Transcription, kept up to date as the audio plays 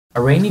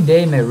A rainy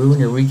day may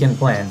ruin your weekend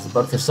plans,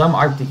 but for some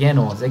Arctic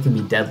animals it can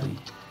be deadly.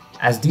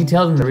 As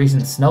detailed in the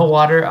recent Snow,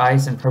 Water,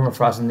 Ice, and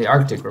Permafrost in the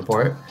Arctic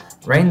report,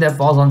 rain that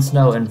falls on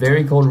snow in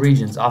very cold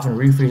regions often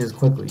refreezes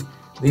quickly,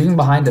 leaving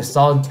behind a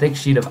solid thick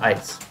sheet of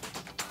ice.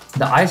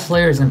 The ice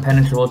layer is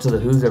impenetrable to the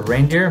hooves of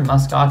reindeer,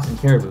 musk ox, and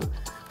caribou,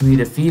 who need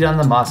to feed on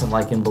the moss and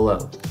lichen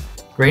below.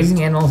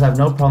 Grazing animals have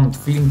no problem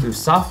feeding through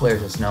soft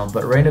layers of snow,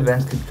 but rain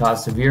events could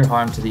cause severe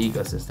harm to the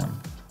ecosystem.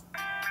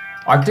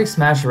 Arctic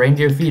Smash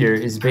Reindeer Feeder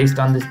is based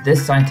on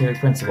this scientific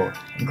principle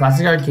in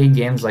classic arcade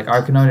games like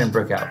Arkanoid and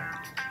Brick Out.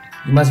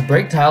 You must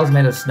break tiles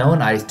made of snow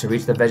and ice to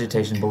reach the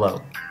vegetation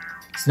below.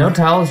 Snow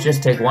tiles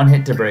just take one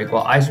hit to break,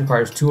 while ice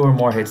requires 2 or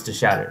more hits to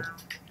shatter.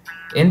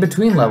 In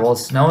between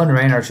levels, snow and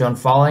rain are shown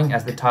falling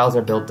as the tiles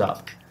are built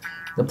up.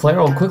 The player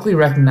will quickly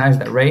recognize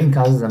that rain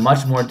causes a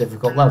much more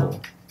difficult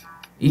level.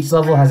 Each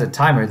level has a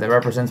timer that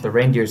represents the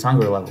reindeer's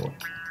hunger level.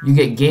 You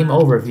get game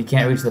over if you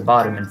can't reach the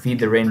bottom and feed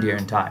the reindeer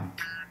in time.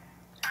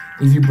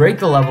 If you break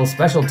the level's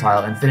special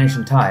tile and finish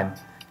in time,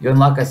 you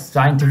unlock a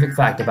scientific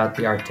fact about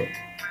the Arctic.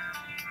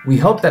 We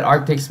hope that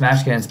Arctic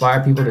Smash can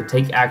inspire people to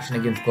take action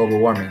against global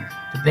warming,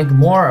 to think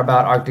more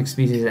about Arctic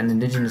species and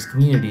indigenous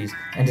communities,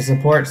 and to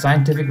support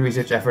scientific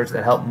research efforts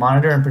that help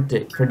monitor and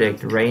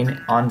predict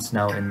rain on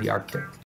snow in the Arctic.